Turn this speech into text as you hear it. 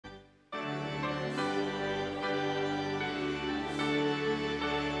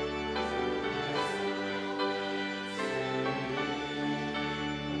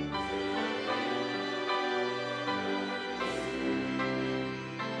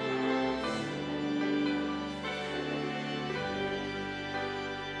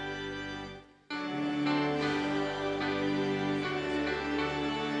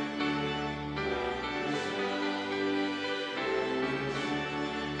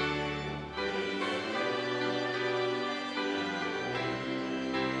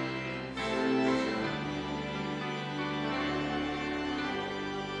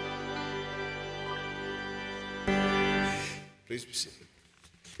Please be seated.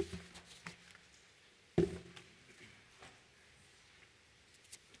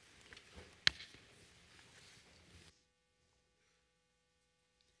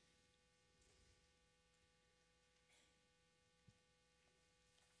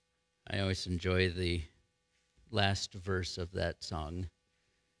 I always enjoy the last verse of that song.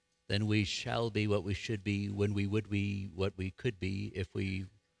 Then we shall be what we should be when we would be what we could be. If we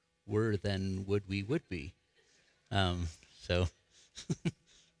were, then would be. So,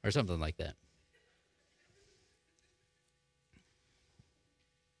 or something like that.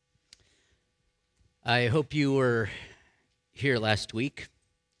 I hope you were here last week,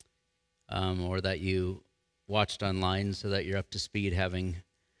 or that you watched online so that you're up to speed, having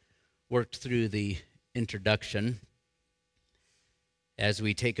worked through the introduction. As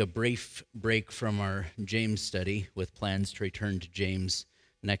we take a brief break from our James study with plans to return to James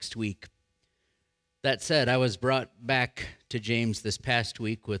next week. That said, I was brought back to James this past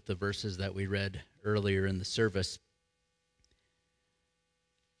week with the verses that we read earlier in the service.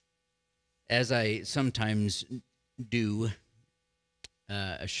 As I sometimes do,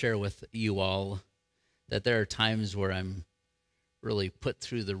 share with you all that there are times where I'm really put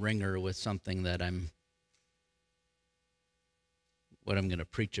through the ringer with something that what I'm going to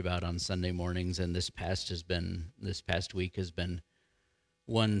preach about on Sunday mornings, and this past week has been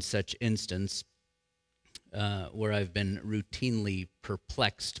one such instance where I've been routinely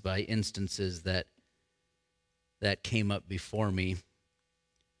perplexed by instances that came up before me.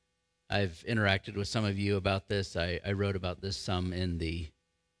 I've interacted with some of you about this. I wrote about this some in the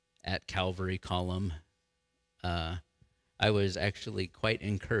At Calvary column. I was actually quite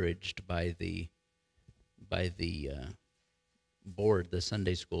encouraged by the board, the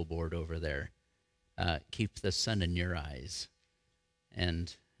Sunday school board over there. Keep the sun in your eyes,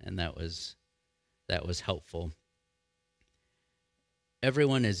 and that was helpful.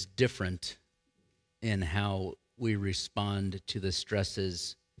 Everyone is different in how we respond to the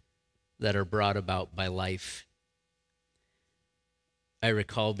stresses that are brought about by life. I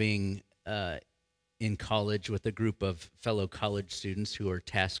recall being in college with a group of fellow college students who were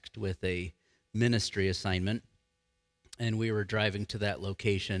tasked with a ministry assignment, and we were driving to that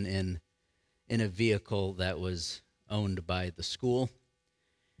location in a vehicle that was owned by the school,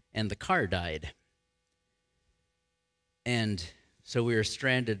 and the car died. And so we were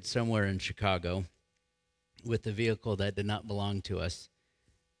stranded somewhere in Chicago with a vehicle that did not belong to us.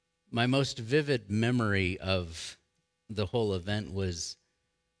 My most vivid memory of the whole event was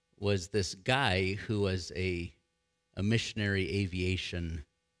this guy who was a missionary aviation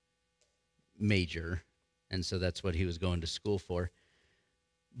major, and so that's what he was going to school for.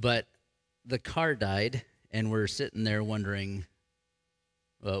 But the car died, and we're sitting there wondering,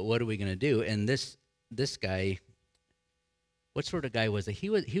 well, what are we going to do? And this guy, what sort of guy was it?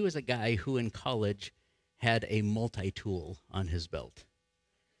 He was a guy who in college had a multi-tool on his belt.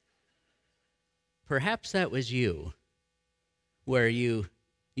 Perhaps that was you, where you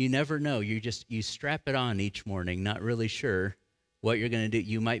never know. You strap it on each morning, not really sure what you're going to do.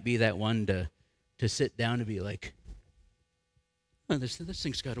 You might be that one to sit down and be like, oh, this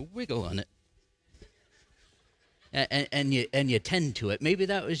thing's got a wiggle on it. And you tend to it. Maybe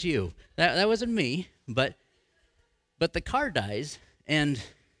that was you. That wasn't me, but the car dies, and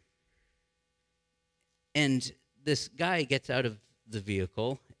this guy gets out of the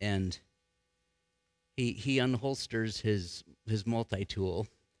vehicle, and he unholsters his multi-tool,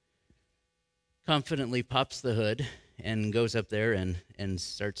 confidently pops the hood, and goes up there and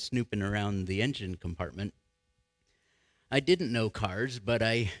starts snooping around the engine compartment. I didn't know cars, but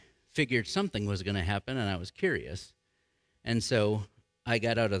I figured something was going to happen, and I was curious. And so I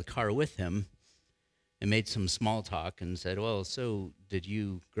got out of the car with him and made some small talk and said, well, so did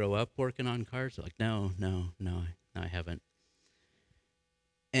you grow up working on cars? Like, no, I haven't.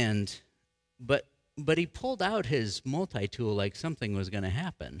 But he pulled out his multi-tool like something was going to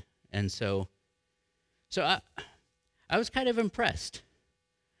happen. And so I was kind of impressed.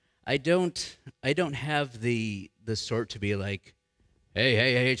 I don't have the sort to be like,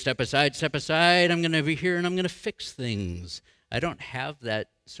 hey, step aside, I'm going to be here and I'm going to fix things. I don't have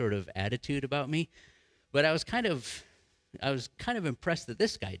that sort of attitude about me, but I was kind of impressed that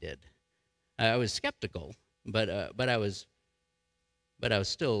this guy did. I was skeptical, but I was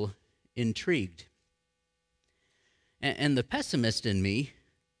still intrigued. And the pessimist in me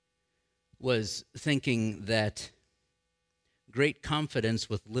was thinking that great confidence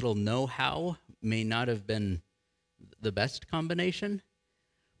with little know-how may not have been the best combination,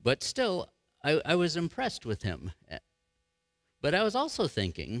 but still, I was impressed with him. But I was also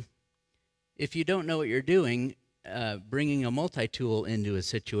thinking, if you don't know what you're doing, bringing a multi-tool into a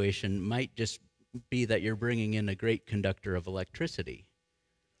situation might just be that you're bringing in a great conductor of electricity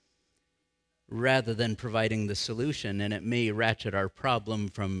rather than providing the solution, and it may ratchet our problem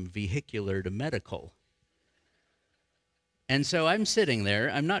from vehicular to medical. And so I'm sitting there.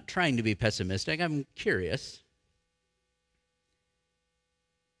 I'm not trying to be pessimistic. I'm curious.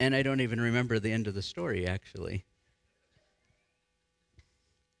 And I don't even remember the end of the story, actually.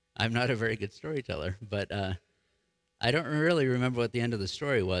 I'm not a very good storyteller, but I don't really remember what the end of the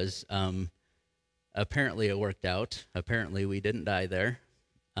story was. Apparently it worked out. Apparently we didn't die there.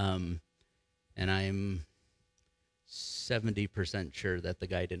 And I'm 70% sure that the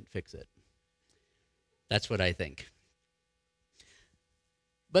guy didn't fix it. That's what I think.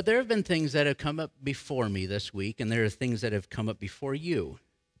 But there have been things that have come up before me this week, and there are things that have come up before you.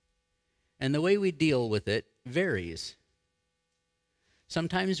 And the way we deal with it varies.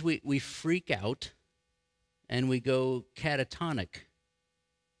 Sometimes we freak out and we go catatonic.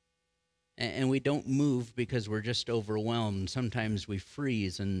 And we don't move because we're just overwhelmed. Sometimes we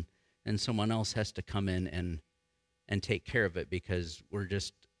freeze and someone else has to come in and take care of it because we're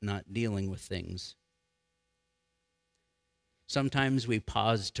just not dealing with things. Sometimes we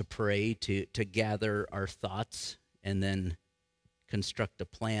pause to pray, to gather our thoughts and then construct a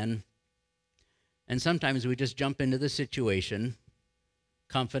plan. And sometimes we just jump into the situation,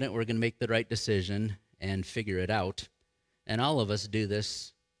 confident we're going to make the right decision and figure it out. And all of us do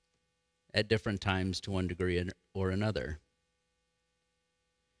this at different times to one degree or another.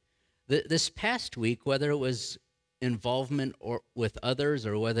 This past week, whether it was involvement with others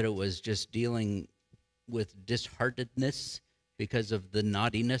or whether it was just dealing with disheartedness because of the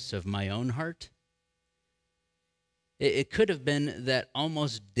naughtiness of my own heart, it could have been that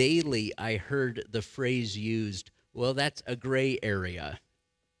almost daily I heard the phrase used, well, that's a gray area.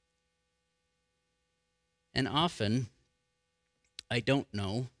 And often, I didn't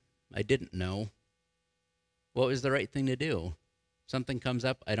know what was the right thing to do. Something comes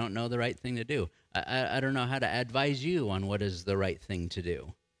up, I don't know the right thing to do. I don't know how to advise you on what is the right thing to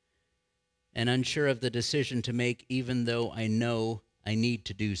do. And unsure of the decision to make, even though I know I need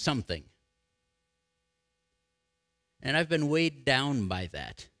to do something. And I've been weighed down by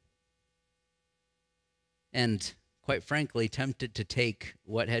that. And quite frankly, tempted to take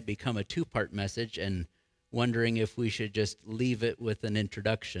what had become a two-part message and wondering if we should just leave it with an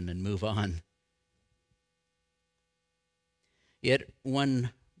introduction and move on. Yet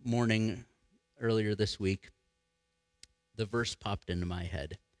one morning earlier this week, the verse popped into my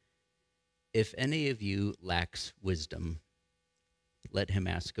head. If any of you lacks wisdom, let him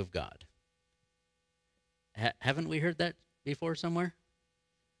ask of God. Haven't we heard that before somewhere?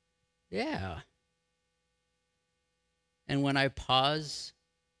 Yeah. And when I pause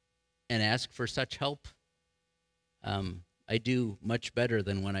and ask for such help, I do much better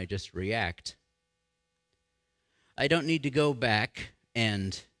than when I just react. I don't need to go back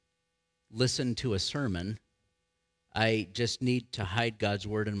and listen to a sermon. I just need to hide God's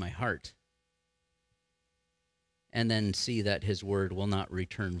word in my heart and then see that his word will not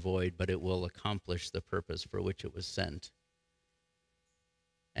return void, but it will accomplish the purpose for which it was sent.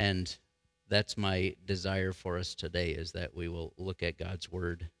 And that's my desire for us today, is that we will look at God's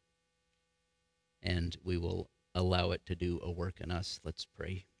word and we will allow it to do a work in us. Let's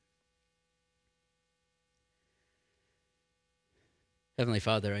pray. Heavenly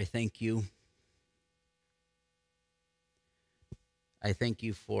Father, I thank you. I thank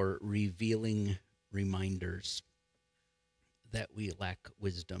you for revealing reminders that we lack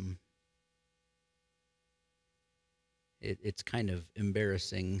wisdom. It's kind of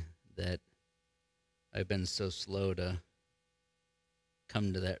embarrassing that I've been so slow to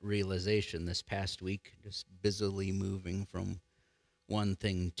come to that realization this past week, just busily moving from one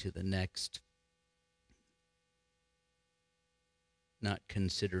thing to the next, not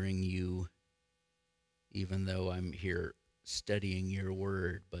considering you, even though I'm here studying your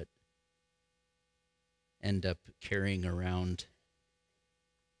word, but end up carrying around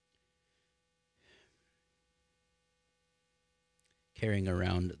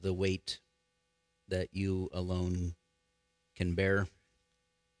the weight that you alone can bear.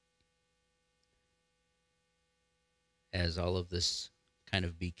 As all of this kind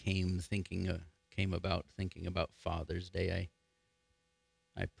of came about thinking about Father's Day,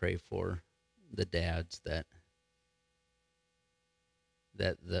 I pray for the dads that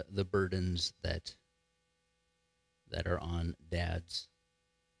the burdens that are on dads,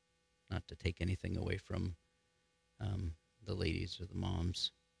 not to take anything away from the ladies or the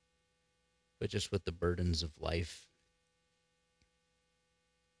moms, but just with the burdens of life.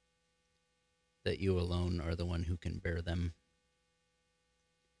 that you alone are the one who can bear them.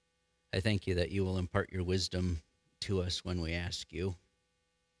 I thank you that you will impart your wisdom to us when we ask you.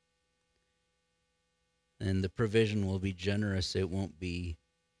 And the provision will be generous. It won't be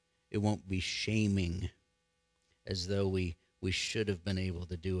shaming, as though we should have been able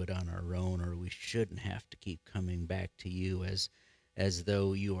to do it on our own, or we shouldn't have to keep coming back to you, as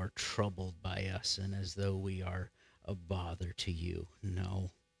though you are troubled by us and as though we are a bother to you.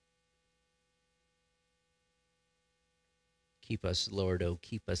 No. Keep us, Lord,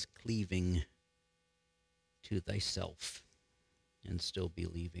 keep us cleaving to thyself and still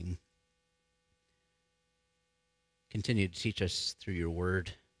believing. Continue to teach us through your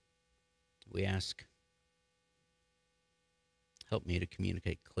word, we ask. Help me to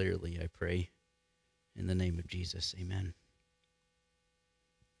communicate clearly, I pray. In the name of Jesus, amen.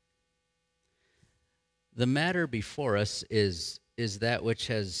 The matter before us is that which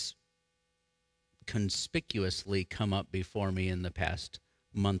has conspicuously come up before me in the past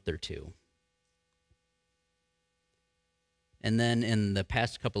month or two. And then in the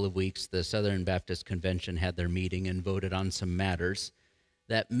past couple of weeks, the Southern Baptist Convention had their meeting and voted on some matters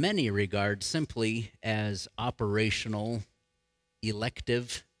that many regard simply as operational,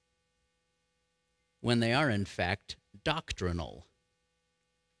 elective, when they are in fact doctrinal.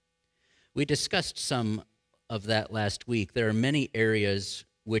 We discussed some of that last week. There are many areas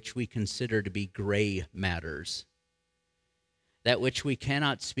which we consider to be gray matters, that which we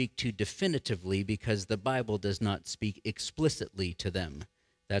cannot speak to definitively because the Bible does not speak explicitly to them.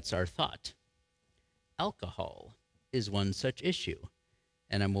 That's our thought. Alcohol is one such issue,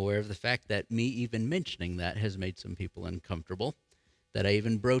 and I'm aware of the fact that me even mentioning that has made some people uncomfortable, that I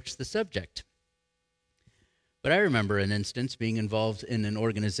even broached the subject. But I remember an instance being involved in an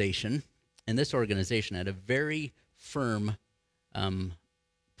organization, and this organization had a very firm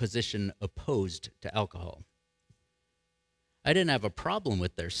position opposed to alcohol. I didn't have a problem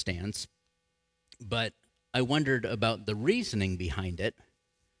with their stance, but I wondered about the reasoning behind it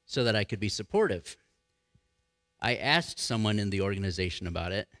so that I could be supportive. I asked someone in the organization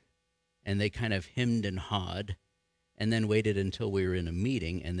about it, and they kind of hemmed and hawed, and then waited until we were in a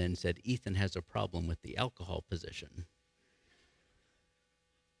meeting and then said, Ethan has a problem with the alcohol position,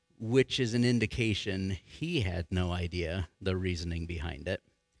 which is an indication he had no idea the reasoning behind it.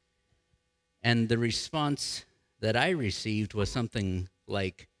 And the response that I received was something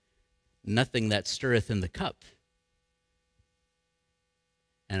like, nothing that stirreth in the cup.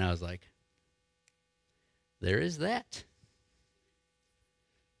 And I was like, there is that.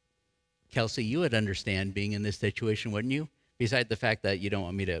 Kelsey, you would understand being in this situation, wouldn't you? Besides the fact that you don't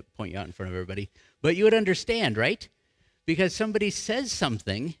want me to point you out in front of everybody. But you would understand, right? Because somebody says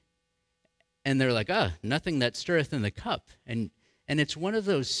something, and they're like, nothing that stirreth in the cup. And it's one of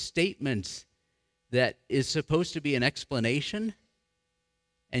those statements that is supposed to be an explanation,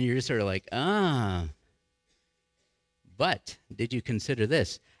 and you're just sort of like, but did you consider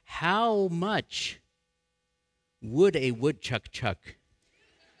this? How much would a woodchuck chuck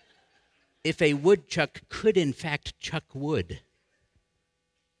if a woodchuck could in fact chuck wood?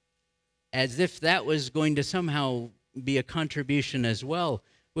 As if that was going to somehow be a contribution as well,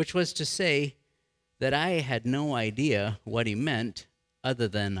 which was to say that I had no idea what he meant, other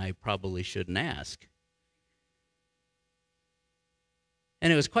than I probably shouldn't ask.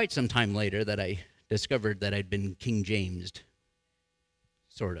 And it was quite some time later that I discovered that I'd been King James'd,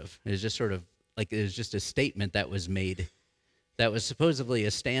 sort of. It was just sort of like it was just a statement that was made that was supposedly a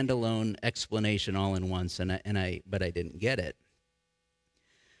standalone explanation all in once, but I didn't get it.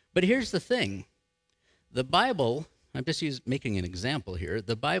 But here's the thing. The Bible, I'm just making an example here,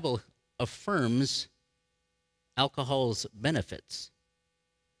 the Bible affirms alcohol's benefits,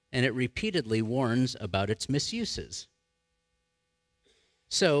 and it repeatedly warns about its misuses.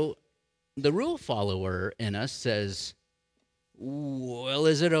 So the rule follower in us says, well,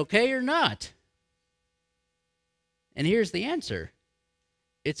 is it okay or not? And here's the answer.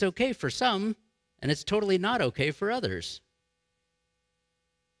 It's okay for some, and it's totally not okay for others.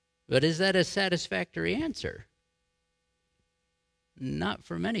 But is that a satisfactory answer? Not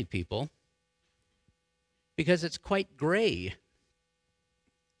for many people, because it's quite gray.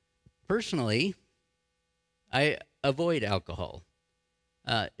 Personally, I avoid alcohol.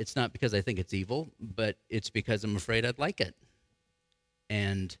 It's not because I think it's evil, but it's because I'm afraid I'd like it.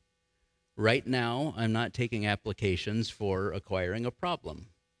 And right now, I'm not taking applications for acquiring a problem.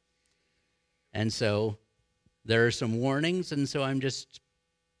 And so there are some warnings, and so I'm just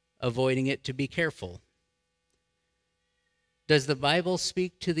avoiding it to be careful. Does the Bible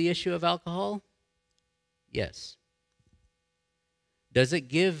speak to the issue of alcohol? Yes. Does it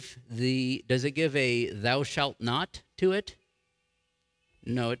give a thou shalt not to it?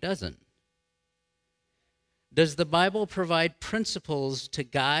 No, it doesn't. Does the Bible provide principles to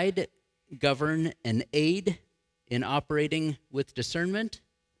guide, govern, and aid in operating with discernment?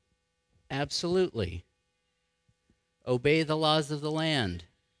 Absolutely. Obey the laws of the land.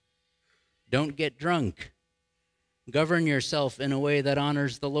 Don't get drunk. Govern yourself in a way that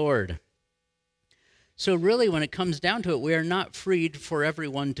honors the Lord. So really, when it comes down to it, we are not freed for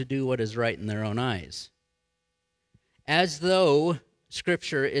everyone to do what is right in their own eyes. As though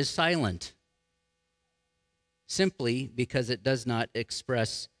Scripture is silent, simply because it does not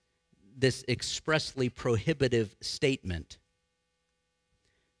express this expressly prohibitive statement.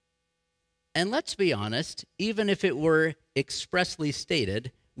 And let's be honest, even if it were expressly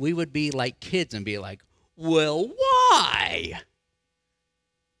stated, we would be like kids and be like, well, why?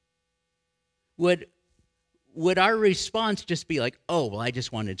 Would our response just be like, oh, well, I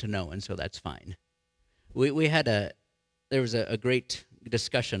just wanted to know, and so that's fine? There was a great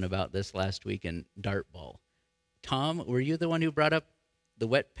discussion about this last week in Dart Ball. Tom, were you the one who brought up the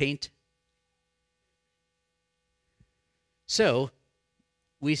wet paint? So,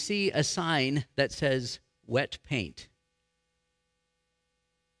 we see a sign that says wet paint.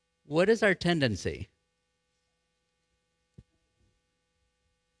 What is our tendency?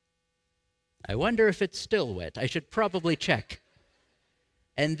 I wonder if it's still wet. I should probably check.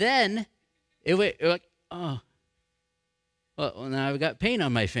 And then, it like, oh, well, now I've got paint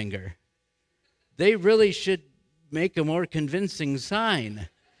on my finger. They really should make a more convincing sign.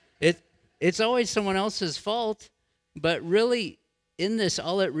 It's always someone else's fault, but really, in this,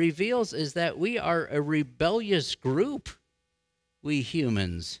 all it reveals is that we are a rebellious group, we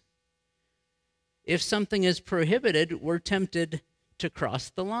humans. If something is prohibited, we're tempted to cross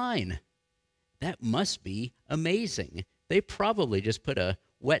the line. That must be amazing. They probably just put a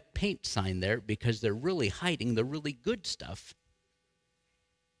wet paint sign there because they're really hiding the really good stuff.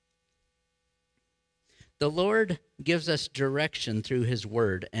 The Lord gives us direction through his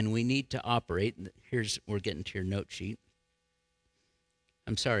word, and we need to operate. We're getting to your note sheet.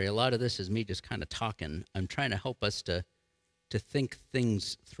 I'm sorry, a lot of this is me just kind of talking. I'm trying to help us to think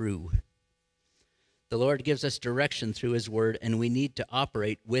things through. The Lord gives us direction through his word, and we need to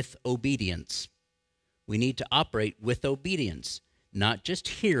operate with obedience. We need to operate with obedience, not just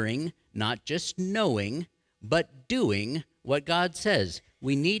hearing, not just knowing, but doing what God says.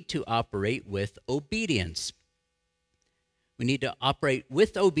 We need to operate with obedience. We need to operate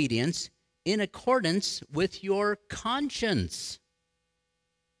with obedience in accordance with your conscience.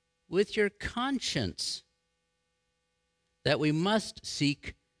 With your conscience. That we must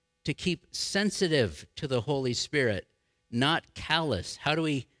seek to keep sensitive to the Holy Spirit, not callous. How do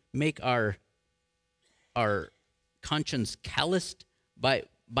we make our conscience calloused? By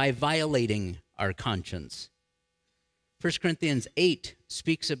violating our conscience. 1 Corinthians 8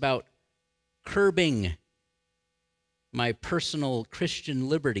 speaks about curbing my personal Christian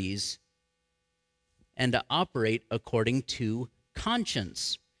liberties and to operate according to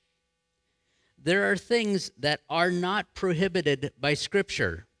conscience. There are things that are not prohibited by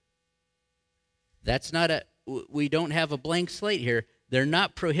Scripture. That's not we don't have a blank slate here. They're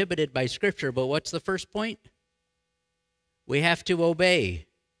not prohibited by Scripture, but what's the first point? We have to obey.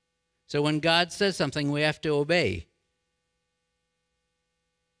 So when God says something, we have to obey.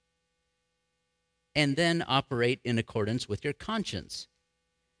 And then operate in accordance with your conscience.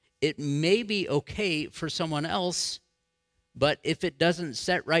 It may be okay for someone else, but if it doesn't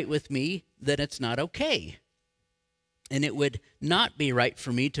set right with me, then it's not okay. And it would not be right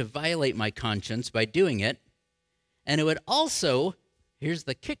for me to violate my conscience by doing it. And it would also, here's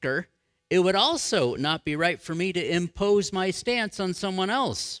the kicker, it would also not be right for me to impose my stance on someone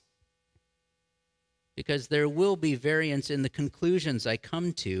else. Because there will be variance in the conclusions I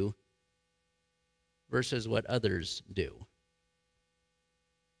come to versus what others do.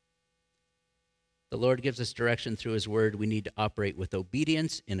 The Lord gives us direction through his word. We need to operate with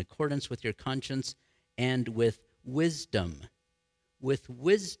obedience in accordance with your conscience and with wisdom. With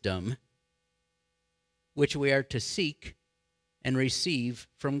wisdom, which we are to seek and receive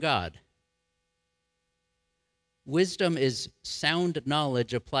from God. Wisdom is sound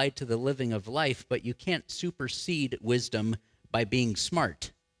knowledge applied to the living of life, but you can't supersede wisdom by being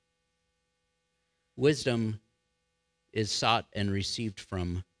smart. Wisdom is sought and received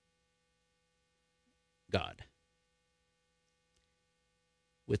from God.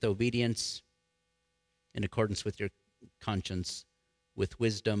 With obedience, in accordance with your conscience, with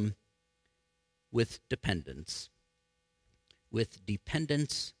wisdom, with dependence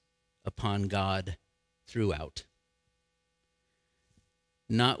upon God throughout.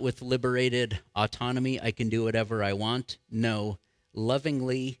 not with liberated autonomy, I can do whatever I want. No,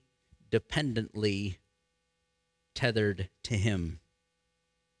 lovingly, dependently tethered to him.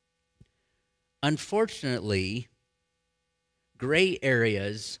 Unfortunately, gray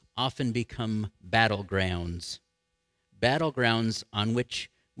areas often become battlegrounds on which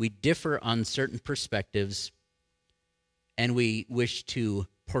we differ on certain perspectives, and we wish to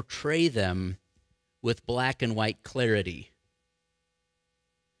portray them with black and white clarity.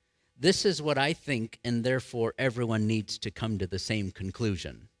 This is what I think, and therefore everyone needs to come to the same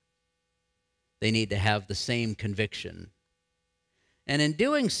conclusion. They need to have the same conviction. And in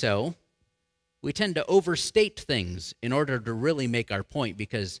doing so, we tend to overstate things in order to really make our point,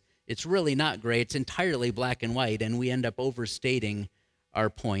 because it's really not gray, it's entirely black and white, and we end up overstating our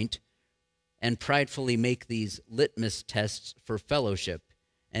point and pridefully make these litmus tests for fellowship.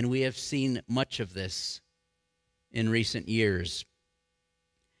 And we have seen much of this in recent years.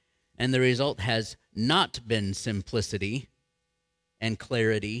 And the result has not been simplicity and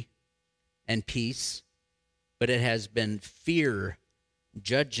clarity and peace, but it has been fear,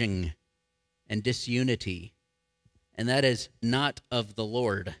 judging, and disunity. And that is not of the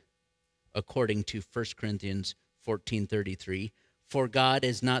Lord, according to 1 Corinthians 14:33. For God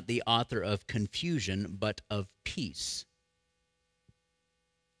is not the author of confusion, but of peace.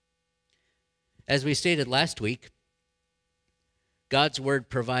 As we stated last week, God's word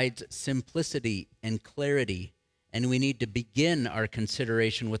provides simplicity and clarity, and we need to begin our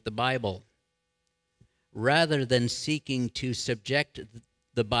consideration with the Bible, rather than seeking to subject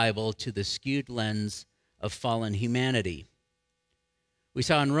the Bible to the skewed lens of fallen humanity. We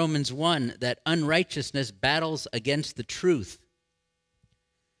saw in Romans 1 that unrighteousness battles against the truth,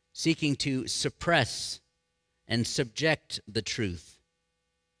 seeking to suppress and subject the truth.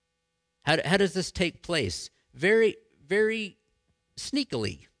 How does this take place? Very, very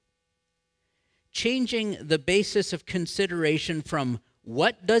sneakily. Changing the basis of consideration from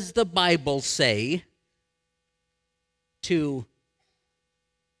what does the Bible say to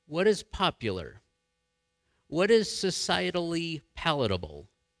what is popular, what is societally palatable,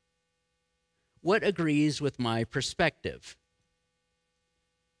 what agrees with my perspective.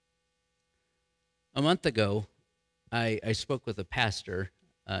 A month ago, I spoke with a pastor.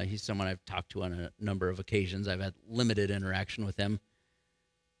 He's someone I've talked to on a number of occasions. I've had limited interaction with him.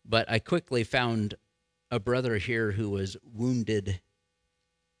 But I quickly found a brother here who was wounded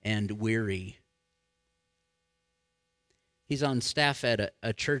and weary. He's on staff at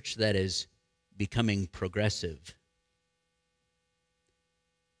a church that is becoming progressive.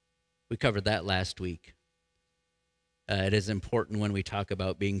 We covered that last week. It is important when we talk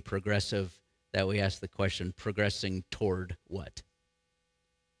about being progressive that we ask the question, progressing toward what?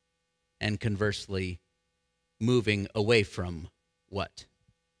 And conversely, moving away from what?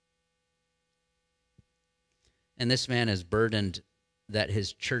 And this man is burdened that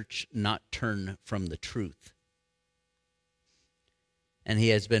his church not turn from the truth. And he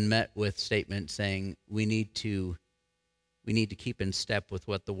has been met with statements saying, we need to keep in step with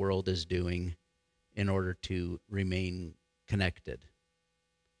what the world is doing in order to remain connected.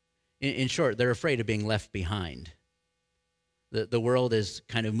 In short, they're afraid of being left behind. The world is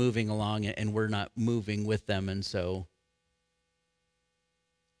kind of moving along, and we're not moving with them, and so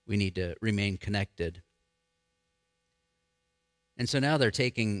we need to remain connected. And so now they're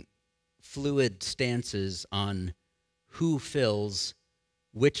taking fluid stances on who fills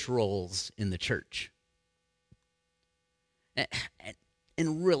which roles in the church.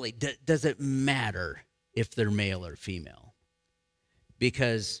 And really, does it matter if they're male or female?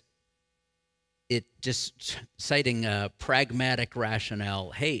 Because it just citing a pragmatic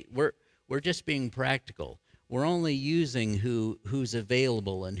rationale, hey, we're just being practical. We're only using who's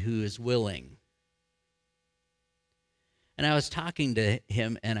available and who is willing. And I was talking to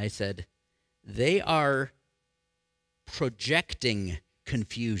him, and I said, they are projecting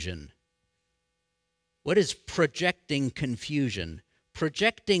confusion. What is projecting confusion?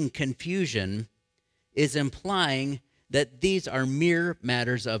 Projecting confusion is implying that these are mere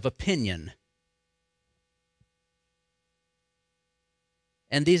matters of opinion.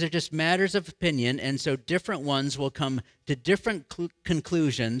 And these are just matters of opinion, and so different ones will come to different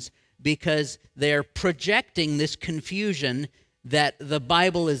conclusions because they're projecting this confusion that the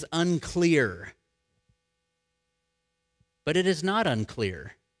Bible is unclear. But it is not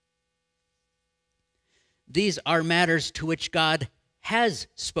unclear. These are matters to which God has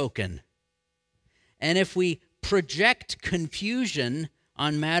spoken. And if we project confusion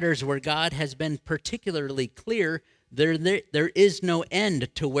on matters where God has been particularly clear, there is no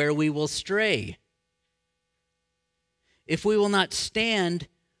end to where we will stray. if we will not stand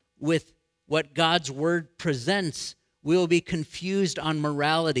with what God's word presents, we will be confused on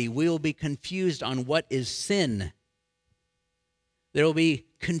morality. We will be confused on what is sin. There will be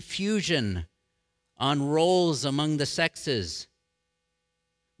confusion on roles among the sexes,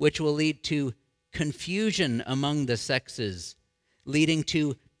 which will lead to confusion among the sexes, leading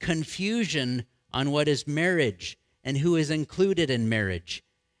to confusion on what is marriage and who is included in marriage.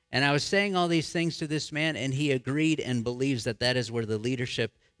 And I was saying all these things to this man, and he agreed and believes that that is where the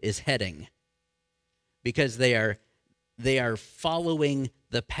leadership is heading, because they are following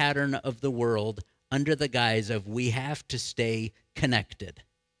the pattern of the world under the guise of we have to stay connected.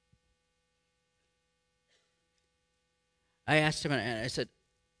 I asked him, and I said,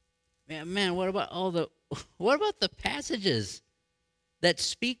 man, what about the passages that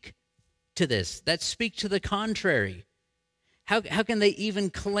speak to this, that speak to the contrary? How can they even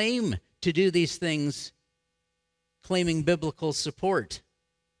claim to do these things, claiming biblical support?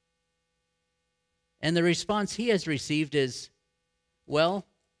 And the response he has received is, well,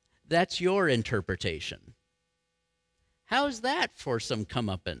 that's your interpretation. How's that for some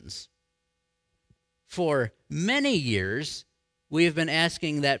comeuppance? For many years, we have been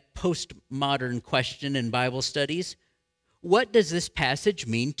asking that postmodern question in Bible studies: what does this passage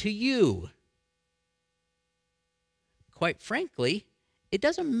mean to you? Quite frankly, it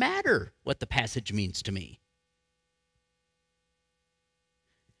doesn't matter what the passage means to me.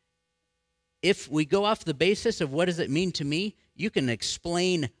 If we go off the basis of what does it mean to me, you can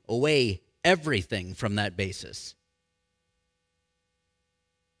explain away everything from that basis.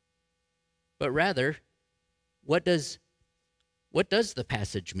 But rather, what does the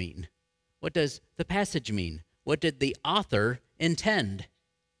passage mean? What does the passage mean? What did the author intend?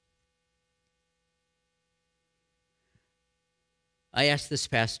 I asked this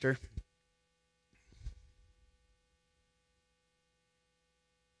pastor,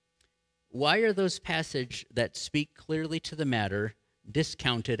 why are those passages that speak clearly to the matter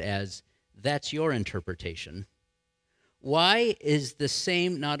discounted as that's your interpretation? Why is the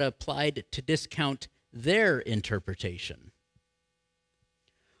same not applied to discount their interpretation?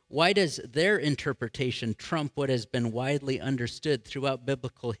 Why does their interpretation trump what has been widely understood throughout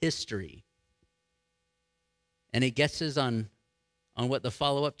biblical history? Any guesses on what the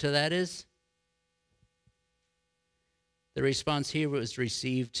follow-up to that is? The response he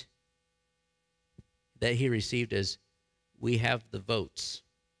received is, we have the votes.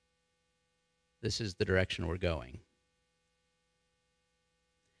 This is the direction we're going.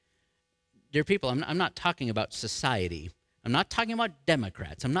 Dear people, I'm not talking about society. I'm not talking about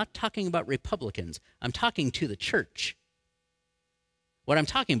Democrats. I'm not talking about Republicans. I'm talking to the church. What I'm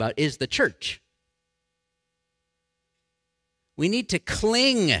talking about is the church. We need to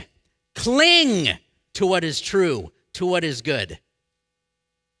cling to what is true, to what is good.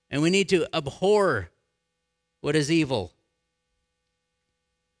 And we need to abhor what is evil.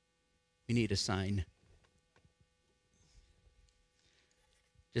 We need a sign.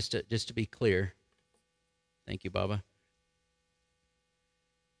 Just to be clear. Thank you, Baba.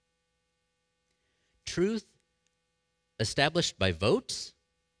 Truth established by votes.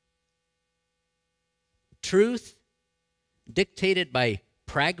 Truth dictated by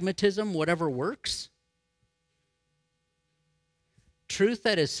pragmatism, whatever works. Truth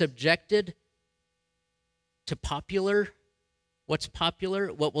that is subjected to what's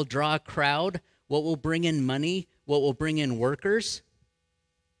popular, what will draw a crowd, what will bring in money, what will bring in workers.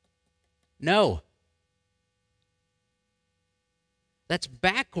 No. That's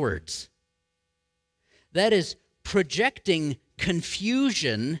backwards. That is projecting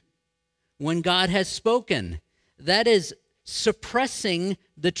confusion when God has spoken. That is suppressing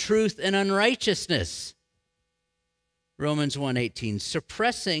the truth and unrighteousness. Romans 1:18,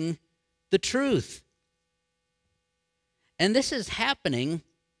 suppressing the truth. And this is happening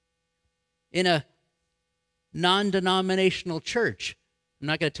in a non-denominational church. I'm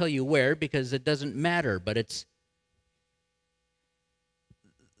not going to tell you where because it doesn't matter, but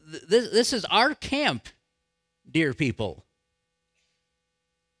this is our camp, dear people.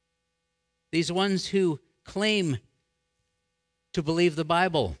 These ones who claim to believe the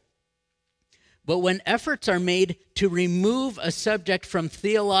Bible. But when efforts are made to remove a subject from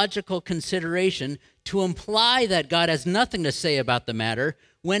theological consideration, to imply that God has nothing to say about the matter,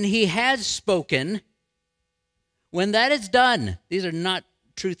 when he has spoken, when that is done, these are not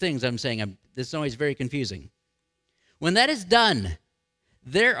true things I'm saying. This is always very confusing. When that is done,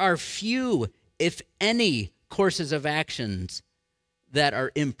 there are few, if any, courses of actions that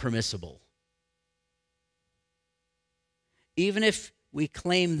are impermissible. Even if we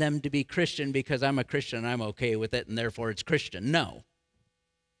claim them to be Christian because I'm a Christian and I'm okay with it and therefore it's Christian. No.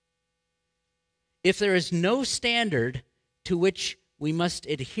 If there is no standard to which we must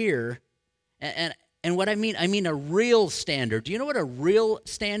adhere, and what I mean a real standard. Do you know what a real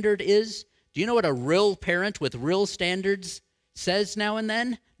standard is? Do you know what a real parent with real standards says now and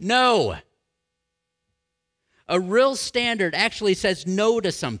then? No. A real standard actually says no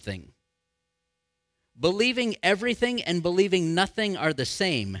to something. Believing everything and believing nothing are the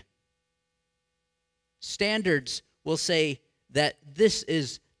same. Standards will say that this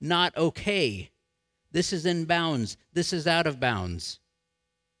is not okay. This is in bounds. This is out of bounds.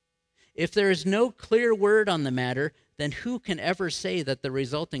 If there is no clear word on the matter, then who can ever say that the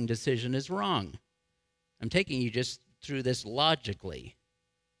resulting decision is wrong? I'm taking you just through this logically.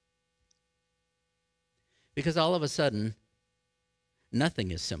 Because all of a sudden,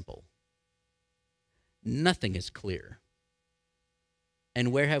 nothing is simple. Nothing is clear.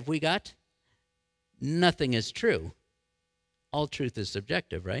 And where have we got? Nothing is true. All truth is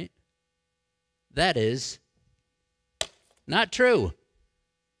subjective, right? That is not true.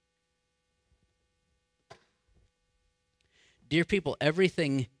 Dear people,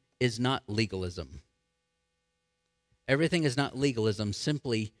 everything is not legalism. Everything is not legalism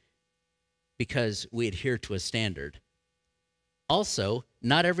simply because we adhere to a standard. Also,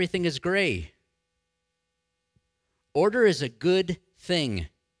 not everything is gray. Order is a good thing.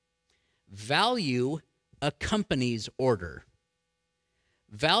 Value accompanies order.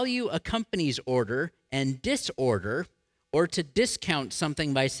 Value accompanies order, and disorder, or to discount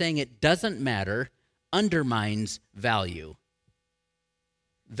something by saying it doesn't matter, undermines value.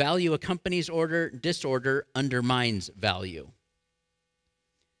 Value accompanies order, disorder undermines value.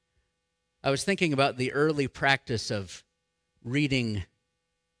 I was thinking about the early practice of reading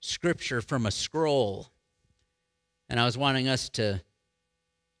Scripture from a scroll, and I was wanting us to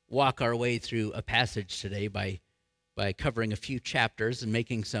walk our way through a passage today by covering a few chapters and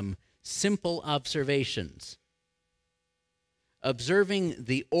making some simple observations, observing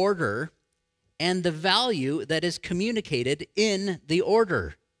the order and the value that is communicated in the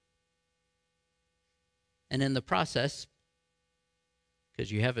order. And in the process, because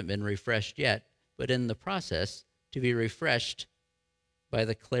you haven't been refreshed yet, but in the process, to be refreshed by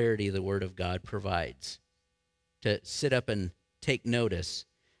the clarity the Word of God provides, to sit up and take notice.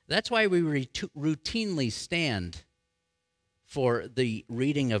 That's why we routinely stand for the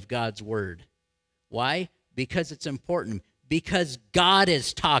reading of God's Word. Why? Because it's important. Because God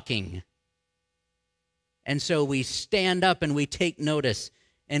is talking. And so we stand up and we take notice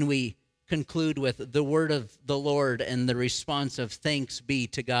and we conclude with the word of the Lord and the response of thanks be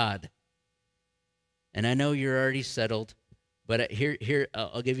to God. And I know you're already settled, but here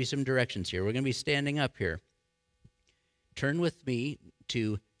I'll give you some directions here. We're going to be standing up here. Turn with me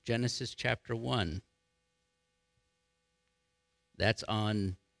to Genesis chapter 1. That's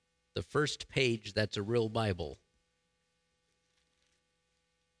on the first page. That's a real Bible.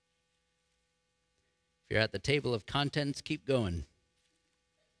 If you're at the table of contents, keep going.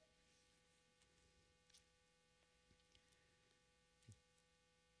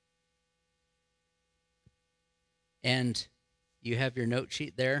 And you have your note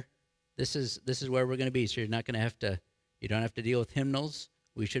sheet there. This is where we're going to be. So you don't have to deal with hymnals.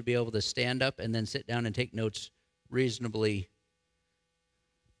 We should be able to stand up and then sit down and take notes reasonably.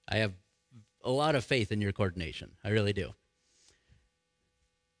 I have a lot of faith in your coordination. I really do.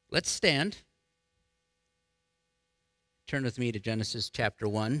 Let's stand. Turn with me to Genesis chapter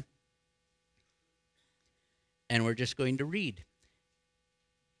 1. And we're just going to read.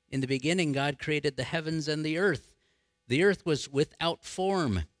 In the beginning, God created the heavens and the earth. The earth was without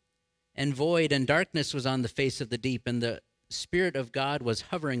form and void, and darkness was on the face of the deep, and the Spirit of God was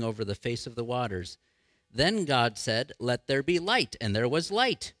hovering over the face of the waters. Then God said, "Let there be light," and there was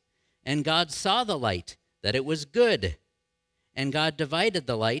light. And God saw the light, that it was good. And God divided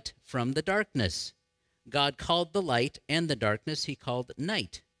the light from the darkness. God called the light and the darkness he called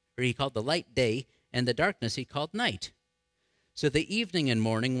night. Or he called the light day, and the darkness he called night. So the evening and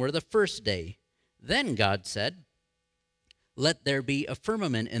morning were the first day. Then God said, "Let there be a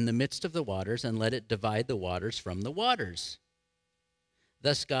firmament in the midst of the waters, and let it divide the waters from the waters."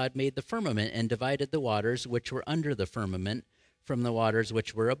 Thus God made the firmament and divided the waters which were under the firmament from the waters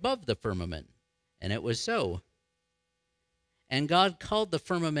which were above the firmament. And it was so. And God called the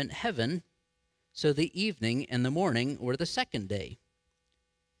firmament heaven. So the evening and the morning were the second day.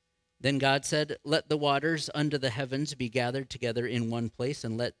 Then God said, "Let the waters under the heavens be gathered together in one place,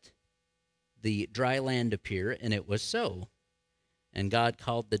 and let the dry land appear." And it was so. And God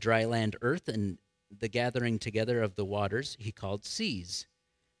called the dry land earth, and the gathering together of the waters he called seas.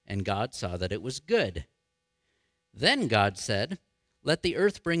 And God saw that it was good. Then God said, "Let the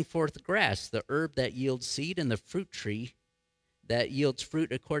earth bring forth grass, the herb that yields seed, and the fruit tree that yields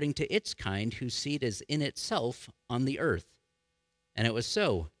fruit according to its kind, whose seed is in itself on the earth." And it was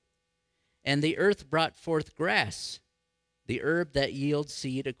so. And the earth brought forth grass, the herb that yields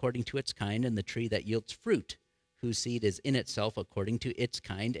seed according to its kind, and the tree that yields fruit, whose seed is in itself according to its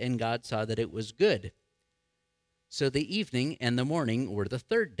kind. And God saw that it was good. So the evening and the morning were the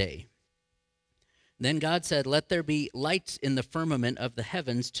third day. Then God said, "Let there be lights in the firmament of the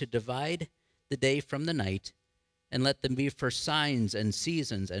heavens to divide the day from the night, and let them be for signs and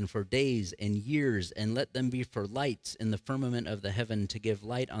seasons and for days and years, and let them be for lights in the firmament of the heaven to give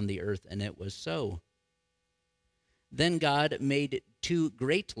light on the earth." And it was so. Then God made two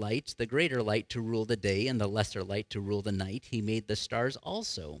great lights, the greater light to rule the day and the lesser light to rule the night. He made the stars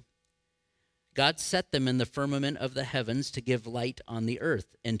also. God set them in the firmament of the heavens to give light on the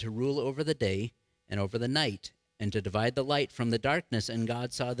earth, and to rule over the day and over the night, and to divide the light from the darkness. And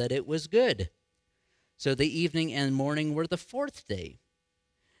God saw that it was good. So the evening and morning were the fourth day.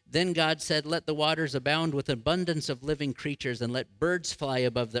 Then God said, "Let the waters abound with abundance of living creatures, and let birds fly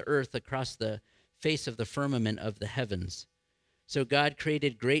above the earth across the face of the firmament of the heavens." So God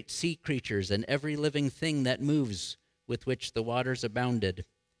created great sea creatures and every living thing that moves, with which the waters abounded,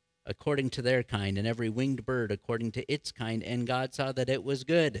 according to their kind, and every winged bird according to its kind. And God saw that it was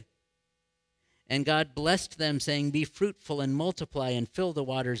good. And God blessed them, saying, "Be fruitful and multiply, and fill the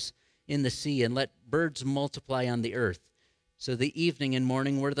waters in the sea, and let birds multiply on the earth." So the evening and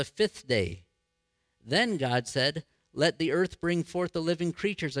morning were the fifth day. Then God said, "Let the earth bring forth the living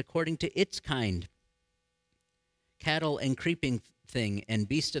creatures according to its kind, cattle and creeping thing, and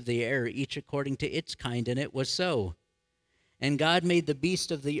beast of the air, each according to its kind." And it was so. And God made the beast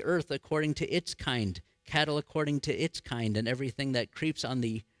of the earth according to its kind, cattle according to its kind, and everything that creeps on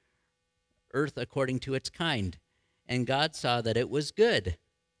the earth according to its kind. And God saw that it was good.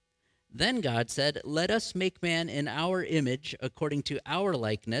 Then God said, "Let us make man in our image, according to our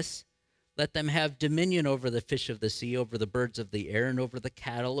likeness. Let them have dominion over the fish of the sea, over the birds of the air, and over the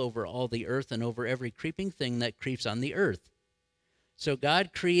cattle, over all the earth, and over every creeping thing that creeps on the earth." So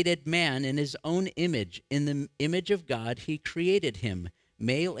God created man in his own image. In the image of God he created him.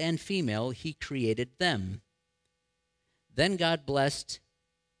 Male and female he created them. Then God blessed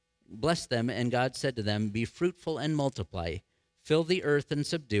them, and God said to them, "Be fruitful and multiply. Fill the earth and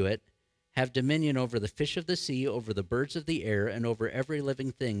subdue it. Have dominion over the fish of the sea, over the birds of the air, and over every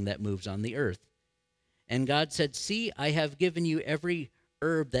living thing that moves on the earth." And God said, "See, I have given you every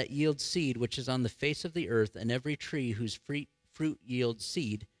herb that yields seed, which is on the face of the earth, and every tree whose fruit yields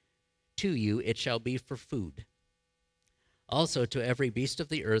seed. To you it shall be for food. Also to every beast of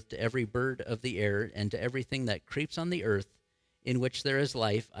the earth, to every bird of the air, and to everything that creeps on the earth, in which there is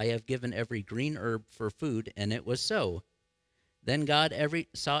life, I have given every green herb for food." And it was so. Then God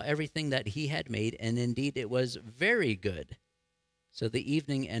saw everything that he had made, and indeed it was very good. So the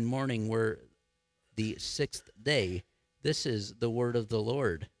evening and morning were the sixth day. This is the word of the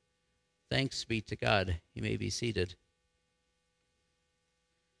Lord. Thanks be to God. You may be seated.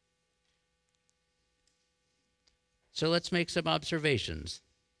 So let's make some observations.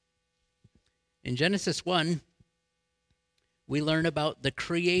 In Genesis 1, we learn about the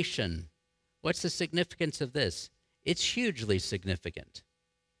creation. What's the significance of this? It's hugely significant.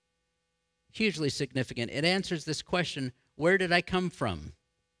 Hugely significant. It answers this question, where did I come from?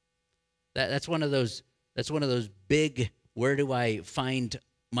 That's one of those big, where do I find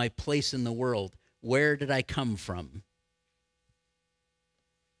my place in the world? Where did I come from?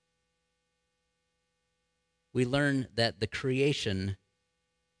 We learn that the creation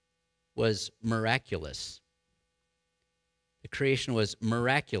was miraculous. The creation was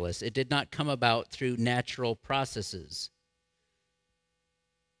miraculous. It did not come about through natural processes.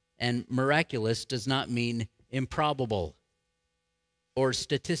 And miraculous does not mean improbable or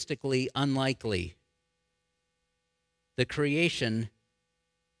statistically unlikely. The creation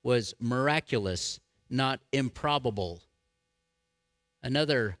was miraculous, not improbable.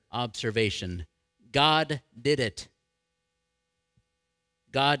 Another observation, God did it.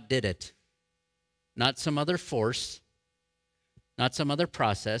 God did it. Not some other force, not some other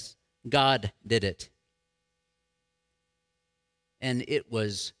process. God did it. And it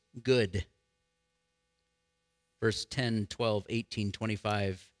was good. Verse 10, 12, 18,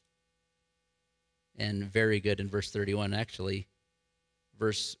 25, and very good in verse 31. Actually,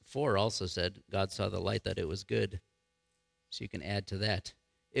 verse 4 also said, God saw the light that it was good. So you can add to that.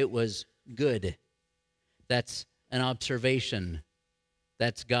 It was good. That's an observation.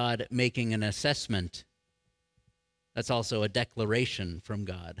 That's God making an assessment. That's also a declaration from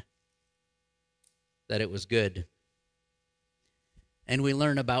God that it was good. And we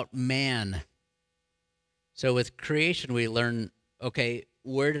learn about man. So with creation, we learn, okay,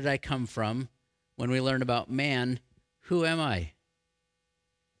 where did I come from? When we learn about man, who am I?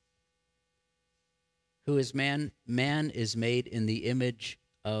 Who is man? Man is made in the image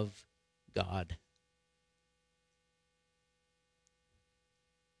of God.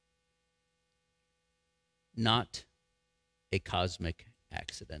 Not a cosmic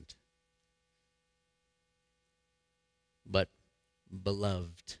accident, but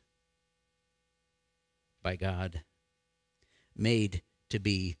beloved by God, made to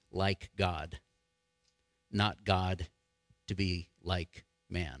be like God, not God to be like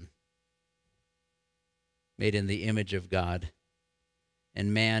man. Made in the image of God,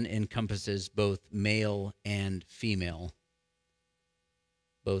 and man encompasses both male and female.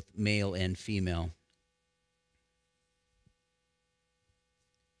 Both male and female.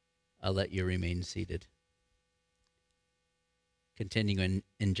 I'll let you remain seated. Continuing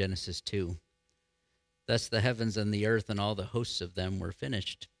in Genesis 2. Thus the heavens and the earth and all the hosts of them were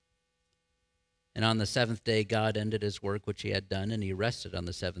finished. And on the seventh day God ended his work which he had done, and he rested on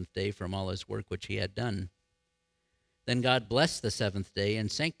the seventh day from all his work which he had done. Then God blessed the seventh day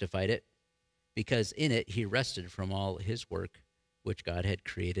and sanctified it, because in it he rested from all his work which God had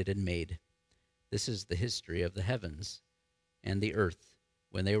created and made. This is the history of the heavens and the earth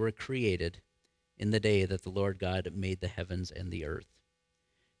when they were created, in the day that the Lord God made the heavens and the earth.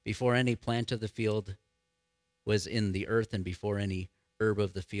 Before any plant of the field was in the earth, and before any herb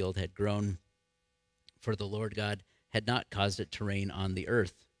of the field had grown, for the Lord God had not caused it to rain on the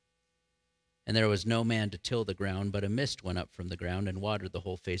earth. And there was no man to till the ground, but a mist went up from the ground and watered the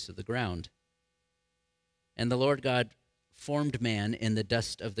whole face of the ground. And the Lord God formed man in the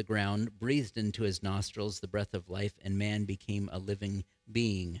dust of the ground, breathed into his nostrils the breath of life, and man became a living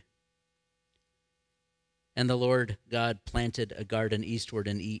being. And the Lord God planted a garden eastward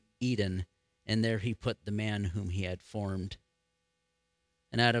in Eden, and there he put the man whom he had formed.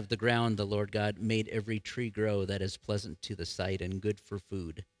 And out of the ground the Lord God made every tree grow that is pleasant to the sight and good for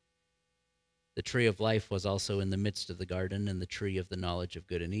food. The tree of life was also in the midst of the garden, and the tree of the knowledge of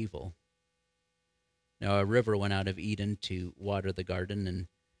good and evil. Now a river went out of Eden to water the garden, and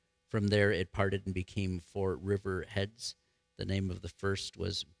from there it parted and became 4 river heads. The name of the first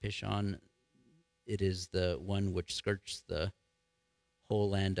was Pishon. It is the one which skirts the whole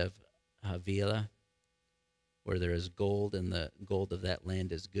land of Havilah, where there is gold, and the gold of that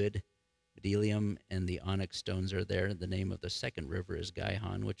land is good. Bdellium and the onyx stones are there. The name of the second river is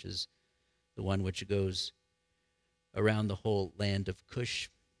Gihon, which is the one which goes around the whole land of Cush.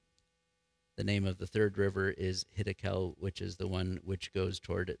 The name of the third river is Hiddekel, which is the one which goes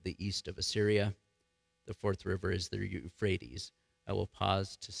toward the east of Assyria. The fourth river is the Euphrates. I will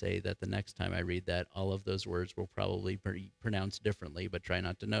pause to say that the next time I read that, all of those words will probably be pronounced differently, but try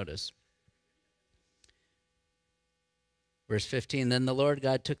not to notice. Verse 15, Then the Lord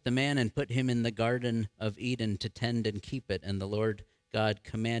God took the man and put him in the garden of Eden to tend and keep it. And the Lord God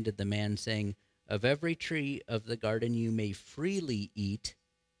commanded the man, saying, Of every tree of the garden you may freely eat,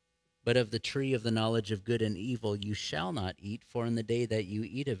 but of the tree of the knowledge of good and evil you shall not eat, for in the day that you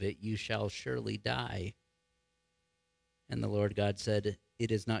eat of it you shall surely die. And the Lord God said,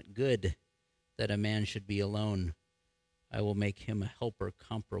 It is not good that a man should be alone. I will make him a helper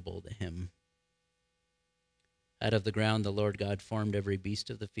comparable to him. Out of the ground the Lord God formed every beast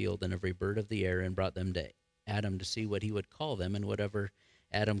of the field and every bird of the air, and brought them to Adam to see what he would call them. And whatever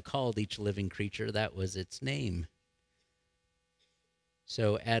Adam called each living creature, that was its name.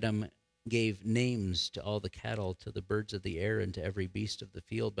 So Adam gave names to all the cattle, to the birds of the air, and to every beast of the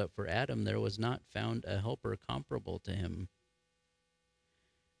field. But for Adam there was not found a helper comparable to him.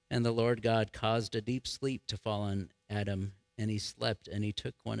 And the Lord God caused a deep sleep to fall on Adam, and he slept, and he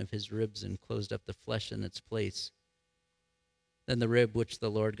took one of his ribs and closed up the flesh in its place. Then the rib which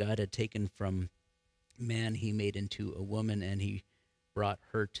the Lord God had taken from man he made into a woman, and he brought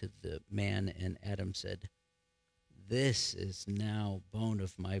her to the man. And Adam said, This is now bone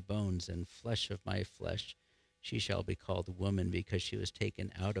of my bones and flesh of my flesh. She shall be called woman, because she was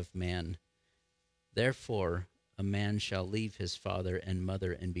taken out of man. Therefore a man shall leave his father and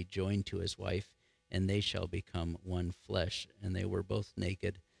mother and be joined to his wife, and they shall become one flesh. And they were both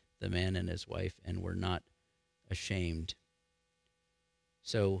naked, the man and his wife, and were not ashamed.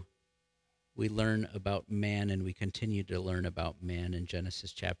 So we learn about man, and we continue to learn about man in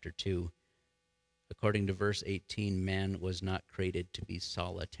Genesis chapter 2. According to verse 18, man was not created to be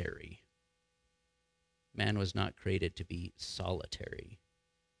solitary. Man was not created to be solitary.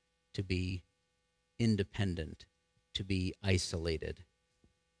 to be independent, to be isolated,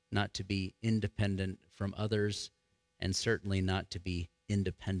 not to be independent from others, and certainly not to be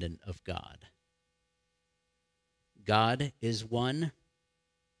independent of God. God is one,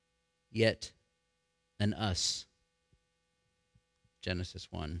 yet an us. Genesis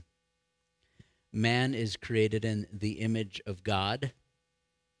 1. Man is created in the image of God,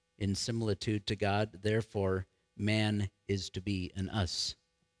 in similitude to God. Therefore, man is to be an us.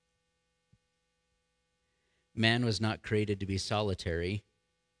 Man was not created to be solitary.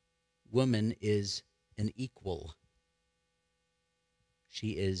 Woman is an equal.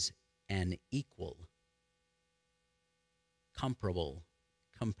 She is an equal, comparable,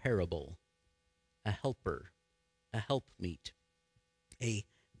 comparable, a helper, a helpmeet, a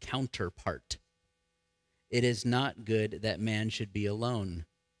counterpart. It is not good that man should be alone.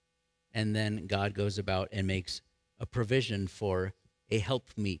 And then God goes about and makes a provision for a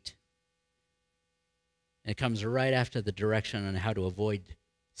helpmeet. It comes right after the direction on how to avoid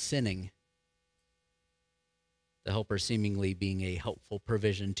sinning. The helper seemingly being a helpful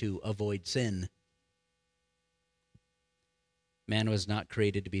provision to avoid sin. Man was not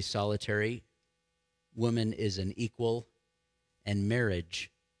created to be solitary. Woman is an equal, and marriage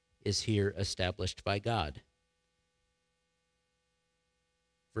is here established by God.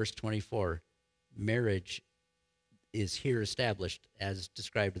 Verse 24, marriage is here established as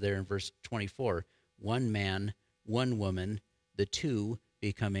described there in verse 24. One man, one woman, the two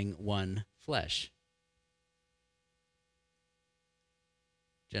becoming one flesh.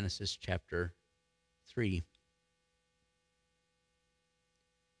 Genesis chapter 3.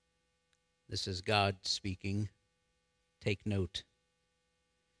 This is God speaking. Take note.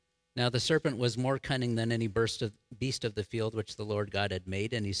 Now the serpent was more cunning than any beast of the field which the Lord God had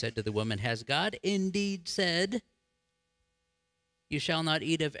made. And he said to the woman, has God indeed said, you shall not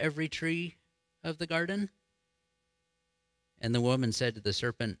eat of every tree of the garden? And the woman said to the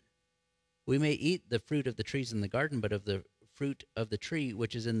serpent, we may eat the fruit of the trees in the garden, but of the fruit of the tree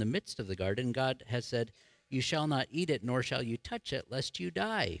which is in the midst of the garden, God has said, you shall not eat it, nor shall you touch it, lest you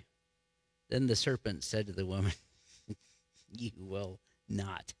die. Then the serpent said to the woman, you will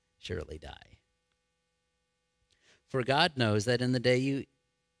not surely die. For God knows that in the day you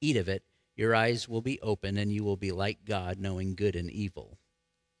eat of it, your eyes will be open, and you will be like God, knowing good and evil.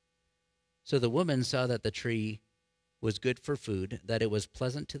 So the woman saw that the tree was good for food, that it was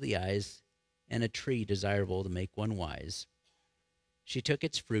pleasant to the eyes, and a tree desirable to make one wise. She took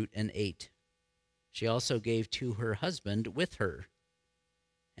its fruit and ate. She also gave to her husband with her,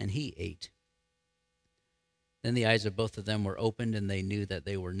 and he ate. Then the eyes of both of them were opened, and they knew that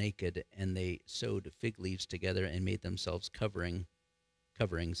they were naked, and they sewed fig leaves together and made themselves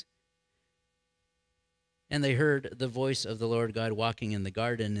coverings. And they heard the voice of the Lord God walking in the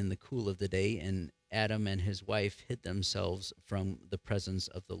garden in the cool of the day, and Adam and his wife hid themselves from the presence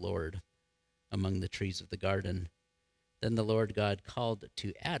of the Lord among the trees of the garden. Then the Lord God called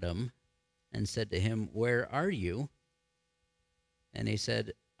to Adam and said to him, where are you? And he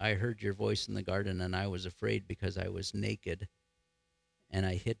said, I heard your voice in the garden, and I was afraid because I was naked, and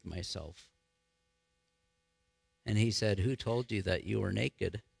I hid myself. And he said, who told you that you were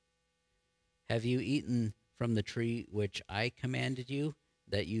naked? Have you eaten from the tree which I commanded you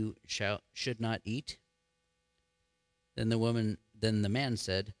that you should not eat? Then the man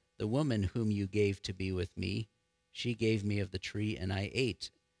said, the woman whom you gave to be with me, she gave me of the tree, and I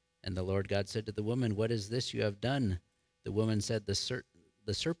ate. And the Lord God said to the woman, what is this you have done? The woman said, the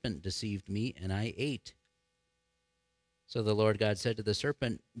serpent deceived me, and I ate. So the Lord God said to the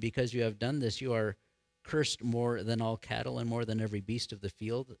serpent, because you have done this, you are cursed more than all cattle and more than every beast of the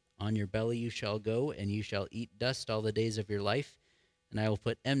field. On your belly you shall go, and you shall eat dust all the days of your life. And I will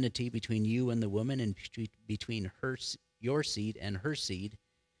put enmity between you and the woman, and between your seed and her seed.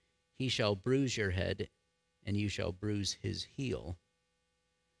 He shall bruise your head, and you shall bruise his heel.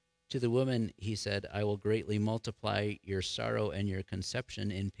 To the woman he said, I will greatly multiply your sorrow and your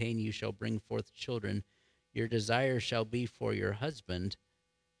conception. In pain you shall bring forth children. Your desire shall be for your husband,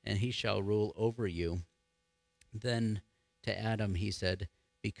 and he shall rule over you. Then to Adam he said,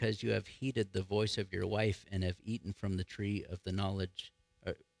 because you have heeded the voice of your wife, and have eaten from the tree of the knowledge,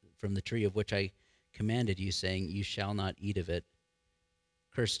 from the tree of which I commanded you, saying, you shall not eat of it.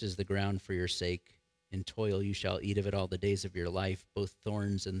 Cursed is the ground for your sake. In toil you shall eat of it all the days of your life, both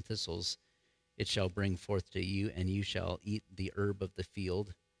thorns and thistles it shall bring forth to you, and you shall eat the herb of the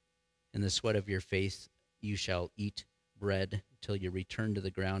field. In the sweat of your face you shall eat bread till you return to the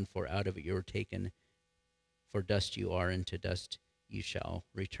ground, for out of it you are taken. For dust you are, and to dust you shall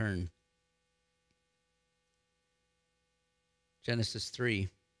return. Genesis 3.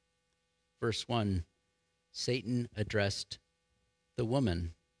 verse 1, Satan addressed the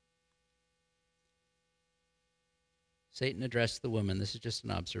woman. Satan addressed the woman. This is just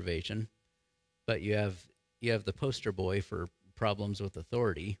an observation, but you have the poster boy for problems with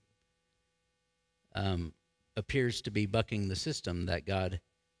authority. Appears to be bucking the system that God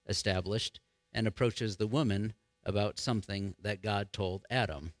established and approaches the woman about something that God told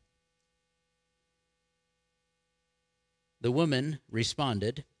Adam. The woman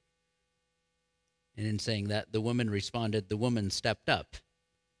responded, and in saying that, the woman responded, the woman stepped up.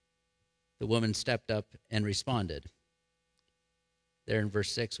 The woman stepped up and responded. There in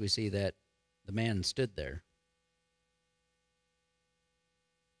verse 6, we see that the man stood there.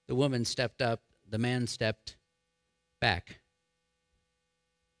 The woman stepped up, the man stepped back.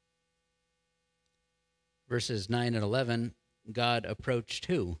 Verses 9 and 11, God approached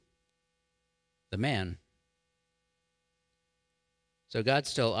who? The man. So God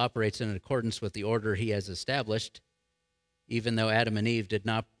still operates in accordance with the order he has established, even though Adam and Eve did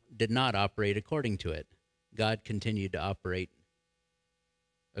not operate according to it. God continued to operate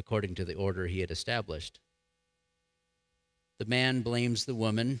according to the order he had established. The man blames the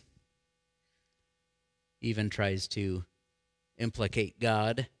woman, even tries to implicate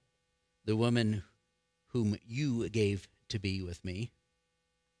God, the woman whom you gave to be with me.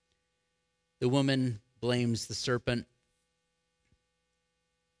 The woman blames the serpent.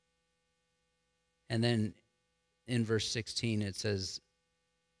 And then in verse 16 it says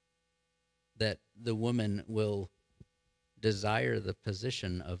that the woman will desire the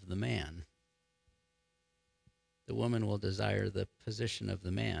position of the man. The woman will desire the position of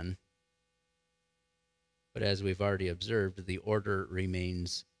the man. But as we've already observed, the order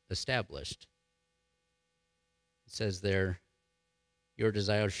remains established. It says there, your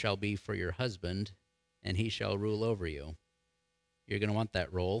desire shall be for your husband, and he shall rule over you. You're going to want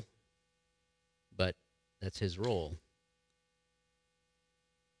that role, but that's his role.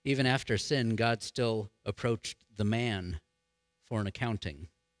 Even after sin, God still approached the man for an accounting.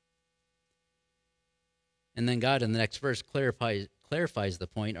 And then God, in the next verse, clarifies the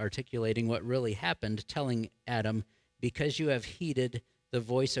point, articulating what really happened, telling Adam, because you have heeded the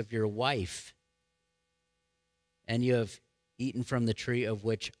voice of your wife, and you have eaten from the tree of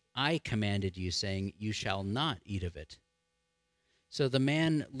which I commanded you, saying, you shall not eat of it. So the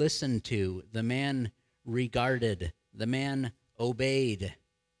man listened to, the man regarded, the man obeyed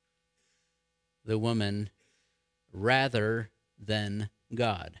the woman rather than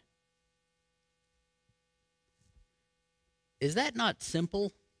God. Is that not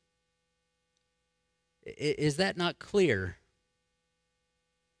simple? Is that not clear?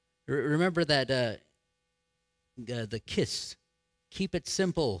 Remember that the kiss. Keep it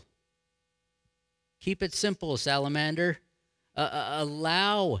simple. Keep it simple, salamander.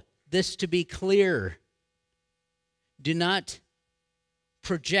 Allow this to be clear. Do not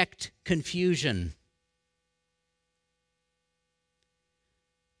project confusion.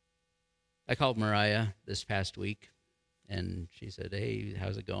 I called Mariah this past week, and she said, hey,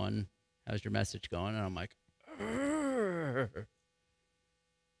 how's it going? How's your message going? And I'm like, Urgh.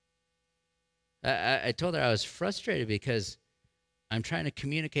 I told her I was frustrated because I'm trying to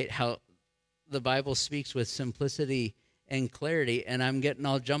communicate how the Bible speaks with simplicity and clarity, and I'm getting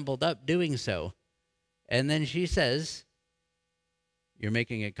all jumbled up doing so. And then she says, you're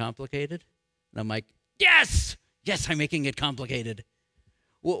making it complicated? And I'm like, yes, I'm making it complicated.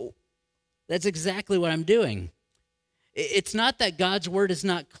 Well, that's exactly what I'm doing. It's not that God's word is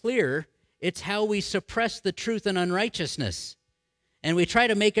not clear. It's how we suppress the truth and unrighteousness. And we try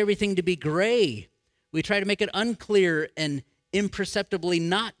to make everything to be gray. We try to make it unclear and imperceptibly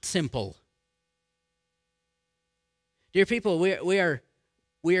not simple. Dear people, we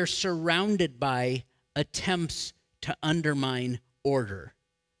are surrounded by attempts to undermine order.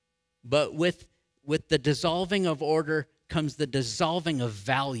 But with the dissolving of order comes the dissolving of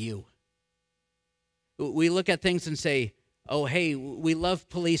value. We look at things and say, oh, hey, we love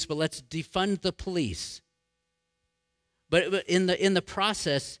police, but let's defund the police. But in the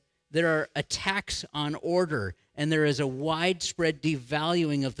process, there are attacks on order, and there is a widespread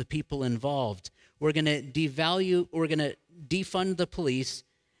devaluing of the people involved. We're going to defund the police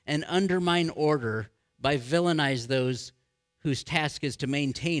and undermine order by villainize those whose task is to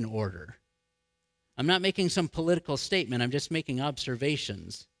maintain order. I'm not making some political statement. I'm just making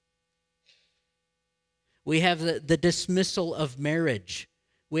observations. We have the dismissal of marriage.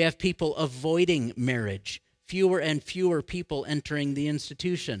 We have people avoiding marriage. Fewer and fewer people entering the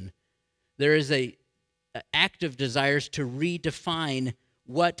institution. There is an active desires to redefine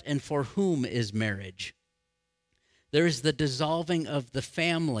what and for whom is marriage. There is the dissolving of the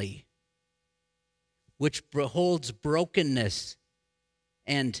family. which beholds brokenness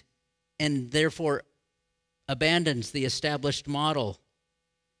and therefore abandons the established model,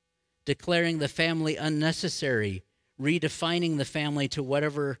 declaring the family unnecessary, redefining the family to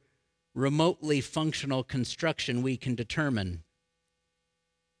whatever remotely functional construction we can determine,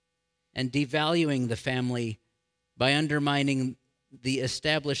 and devaluing the family by undermining the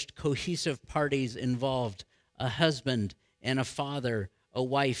established cohesive parties involved, a husband and a father, a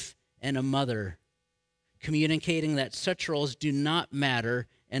wife and a mother, communicating that such roles do not matter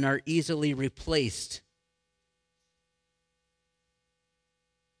and are easily replaced.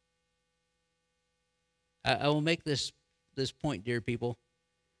 I will make this point, dear people.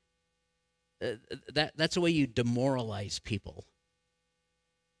 That's the way you demoralize people.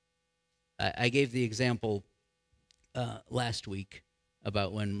 I gave the example last week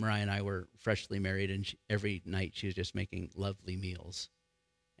about when Mariah and I were freshly married, and every night she was just making lovely meals.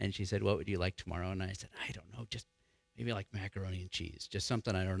 And she said, "What would you like tomorrow?" And I said, "I don't know, just maybe like macaroni and cheese, just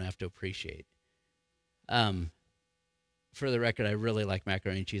something I don't have to appreciate." For the record, I really like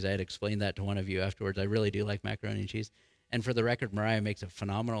macaroni and cheese. I had explained that to one of you afterwards. I really do like macaroni and cheese. And for the record, Mariah makes a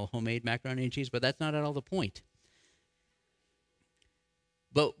phenomenal homemade macaroni and cheese, but that's not at all the point.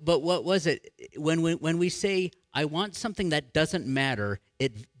 But what was it? When we say, I want something that doesn't matter,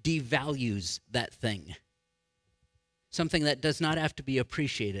 it devalues that thing. Something that does not have to be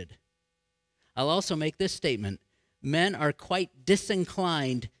appreciated. I'll also make this statement. Men are quite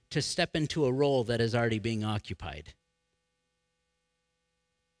disinclined to step into a role that is already being occupied.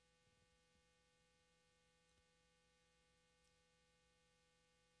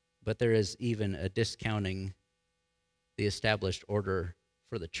 But there is even a discounting the established order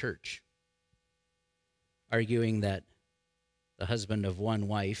for the church, arguing that the husband of one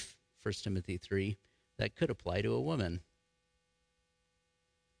wife, 1 Timothy 3, that could apply to a woman.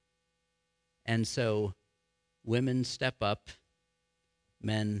 And so women step up,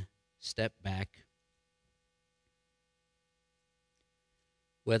 men step back.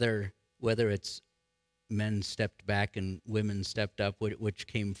 Whether it's men stepped back and women stepped up, which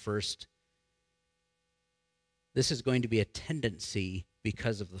came first, this is going to be a tendency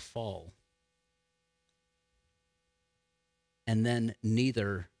because of the fall. And then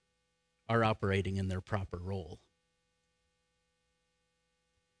neither are operating in their proper role.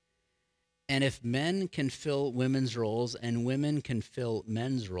 And if men can fill women's roles and women can fill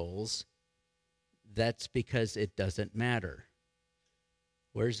men's roles, that's because it doesn't matter.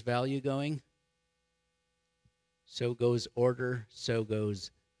 Where's value going? So goes order, so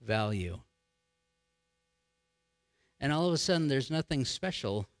goes value. And all of a sudden, there's nothing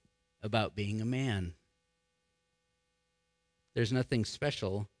special about being a man. There's nothing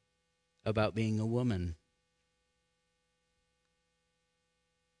special about being a woman.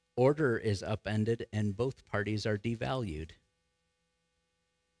 Order is upended, and both parties are devalued.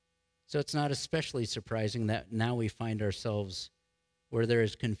 So it's not especially surprising that now we find ourselves where there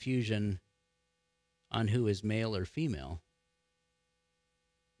is confusion on who is male or female,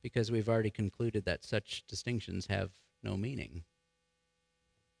 because we've already concluded that such distinctions have no meaning.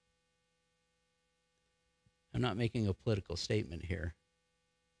 I'm not making a political statement here.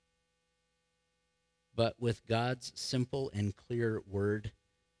 But with God's simple and clear word,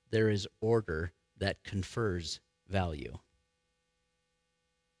 there is order that confers value.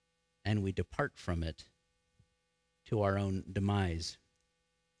 And we depart from it to our own demise.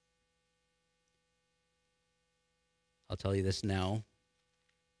 I'll tell you this now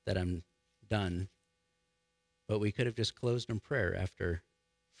that I'm done, but we could have just closed in prayer after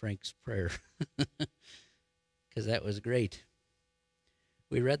Frank's prayer, because that was great.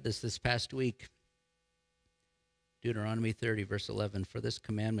 We read this past week, Deuteronomy 30, verse 11, "For this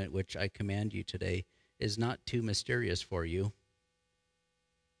commandment which I command you today is not too mysterious for you,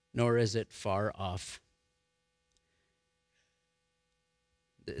 nor is it far off."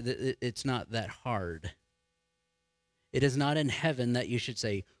 It's not that hard. It is not in heaven that you should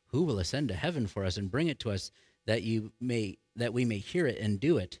say, "Who will ascend to heaven for us and bring it to us that we may hear it and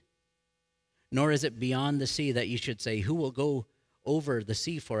do it?" Nor is it beyond the sea that you should say, "Who will go over the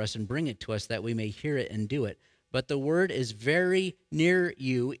sea for us and bring it to us that we may hear it and do it?" But the word is very near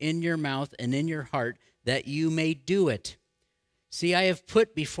you, in your mouth and in your heart, that you may do it. See, I have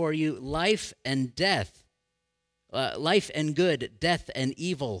put before you life and death, life and good, death and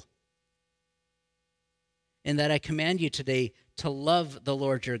evil. And that I command you today to love the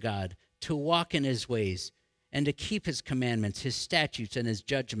Lord your God, to walk in his ways, and to keep his commandments, his statutes, and his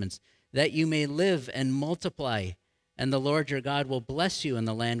judgments, that you may live and multiply, and the Lord your God will bless you in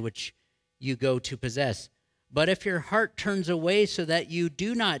the land which you go to possess. But if your heart turns away so that you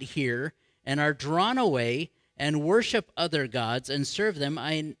do not hear, and are drawn away and worship other gods and serve them,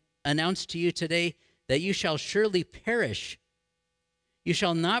 I announce to you today that you shall surely perish. You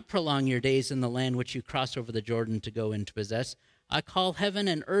shall not prolong your days in the land which you cross over the Jordan to go in to possess. I call heaven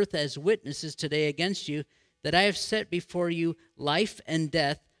and earth as witnesses today against you, that I have set before you life and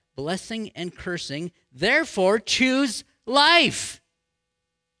death, blessing and cursing. Therefore choose life,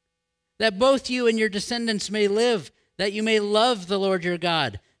 that both you and your descendants may live, that you may love the Lord your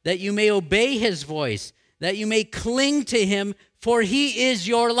God, that you may obey his voice, that you may cling to him, for he is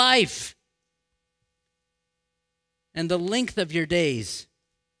your life and the length of your days,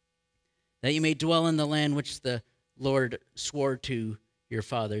 that you may dwell in the land which the Lord swore to your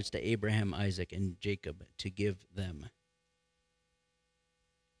fathers, to Abraham, Isaac, and Jacob, to give them.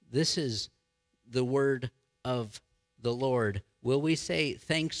 This is the word of the Lord. Will we say,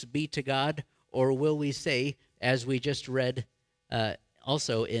 thanks be to God, or will we say, as we just read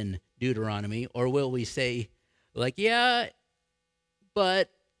also in Deuteronomy, or will we say, like, yeah, but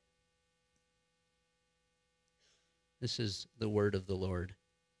this is the word of the Lord.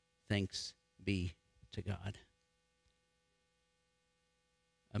 Thanks be to God.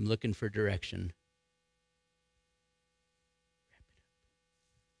 I'm looking for direction.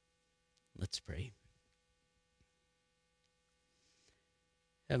 Let's pray.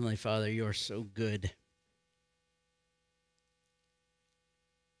 Heavenly Father, you're so good.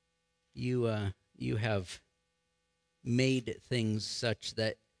 You have made things such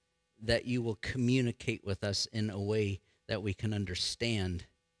that you will communicate with us in a way that we can understand.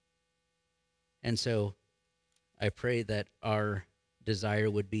 And so I pray that our desire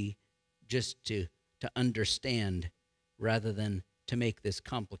would be just to understand rather than to make this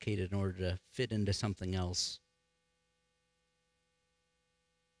complicated in order to fit into something else.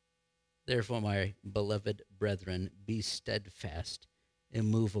 Therefore, my beloved brethren, be steadfast,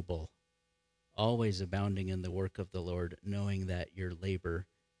 immovable, always abounding in the work of the Lord, knowing that your labor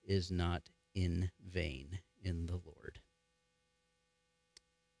is not in vain in the Lord.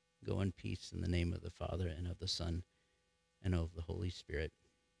 Go in peace in the name of the Father, and of the Son, and of the Holy Spirit.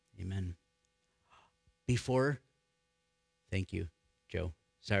 Amen. Thank you, Joe.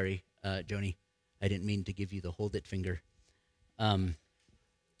 Sorry, Joni. I didn't mean to give you the hold it finger.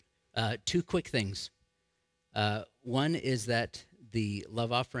 Two quick things. One is that the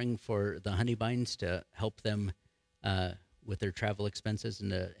love offering for the Honeybines to help them with their travel expenses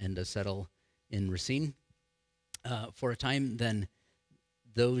and to settle in Racine for a time, then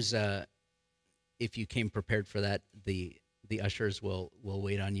those, if you came prepared for that, the ushers will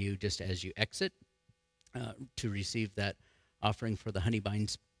wait on you just as you exit to receive that offering for the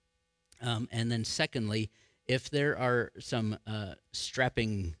Honeybines. And then secondly, if there are some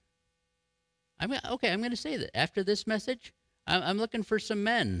strapping, I'm going to say that after this message, I'm looking for some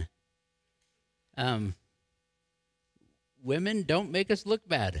men. Women, don't make us look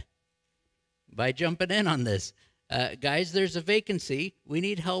bad by jumping in on this. Guys, there's a vacancy. We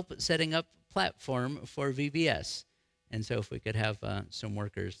need help setting up a platform for VBS. And so if we could have some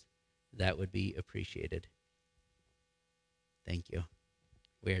workers, that would be appreciated. Thank you.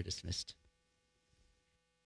 We are dismissed.